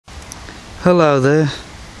Hello there.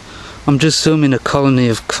 I'm just filming a colony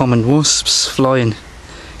of common wasps flying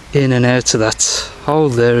in and out of that hole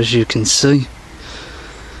there, as you can see,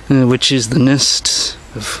 which is the nest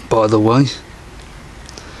by the way.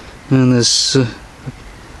 And there's a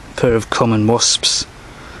pair of common wasps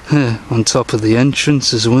on top of the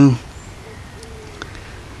entrance as well.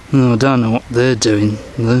 I don't know what they're doing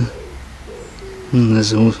there. And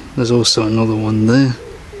there's also another one there.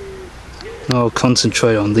 I'll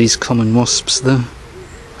concentrate on these common wasps though.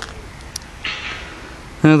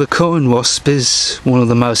 Now the common wasp is one of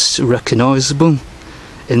the most recognisable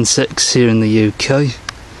insects here in the UK.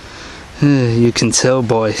 You can tell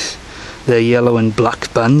by their yellow and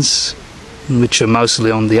black bands, which are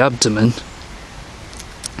mostly on the abdomen.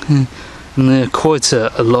 And they're quite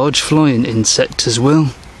a large flying insect as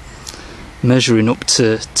well, measuring up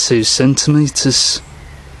to 2 centimetres.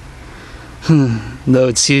 Though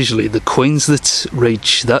it's usually the queens that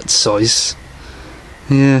reach that size.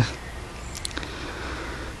 Yeah.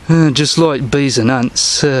 Just like bees and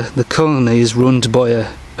ants, the colony is run by a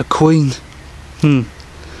queen, who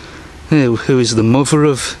is the mother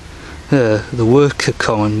of the worker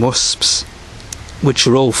common wasps, which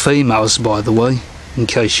are all females by the way, in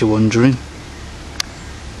case you're wondering.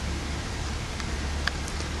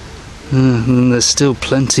 And there's still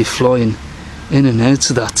plenty flying in and out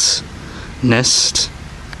of that nest.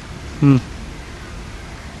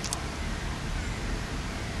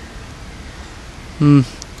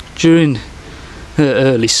 During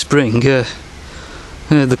early spring,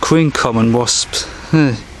 the queen common wasp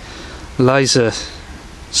lays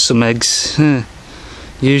some eggs,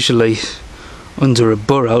 usually under a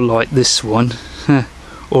burrow like this one,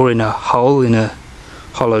 or in a hole in a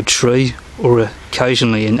hollow tree, or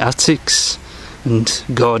occasionally in attics and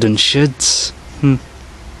garden sheds.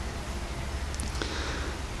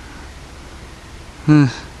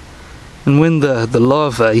 And when the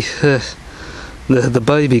larvae, the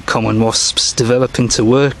baby common wasps, develop into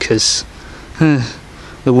workers, the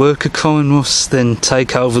worker common wasps then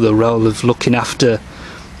take over the role of looking after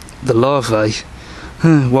the larvae,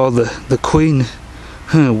 while the queen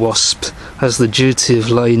wasp has the duty of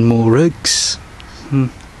laying more eggs.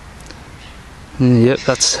 Yep,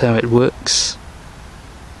 that's how it works.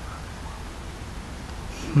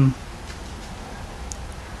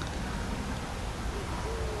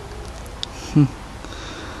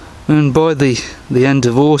 And by the end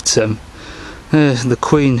of autumn, the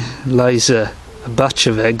queen lays a batch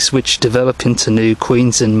of eggs which develop into new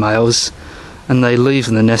queens and males, and they leave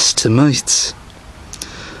the nest to mate.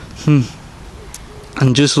 And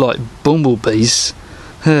just like bumblebees,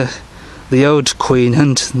 the old queen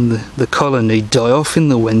and the colony die off in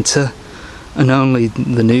the winter, and only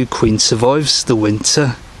the new queen survives the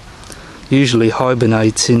winter, usually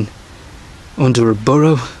hibernating under a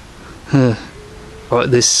burrow, like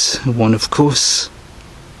this one of course.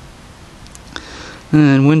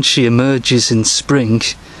 And when she emerges in spring,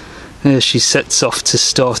 she sets off to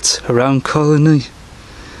start her own colony.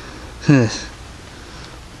 And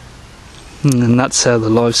that's how the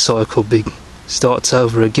life cycle starts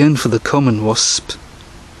over again for the common wasp.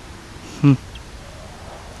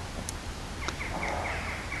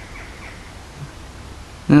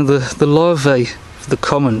 Now the larvae of the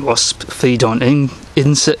common wasp feed on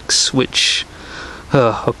insects which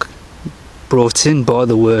are brought in by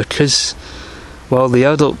the workers, while the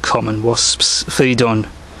adult common wasps feed on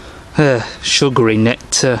sugary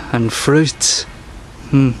nectar and fruit.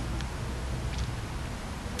 You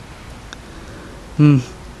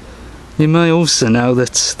may also know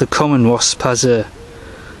that the common wasp has a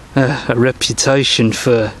reputation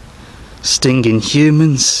for stinging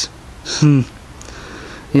humans.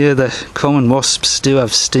 Yeah, the common wasps do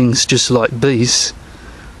have stings just like bees,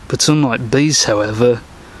 but unlike bees, however,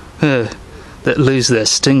 that lose their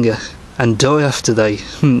stinger and die after they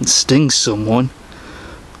sting someone,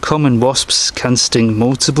 common wasps can sting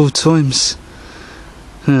multiple times.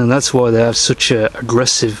 And that's why they have such an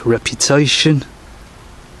aggressive reputation.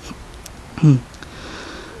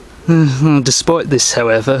 Despite this,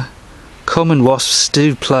 however, common wasps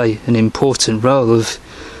do play an important role of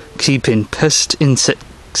keeping pest insects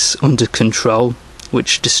under control,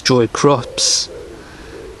 which destroy crops.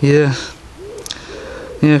 Yeah,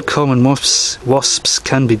 common wasps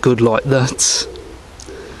can be good like that.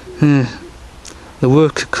 The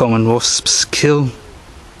worker common wasps kill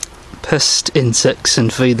pest insects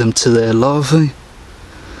and feed them to their larvae.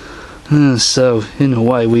 So, in a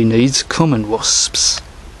way, we need common wasps.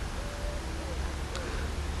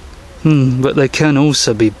 But they can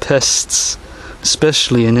also be pests,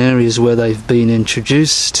 especially in areas where they've been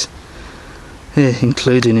introduced,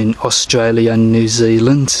 including in Australia and New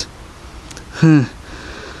Zealand.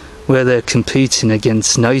 where they're competing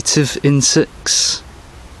against native insects.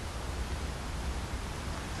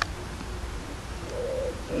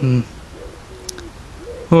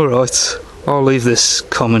 Alright, I'll leave this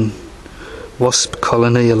common wasp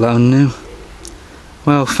colony alone now.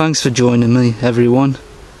 Well, thanks for joining me everyone,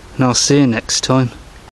 and I'll see you next time.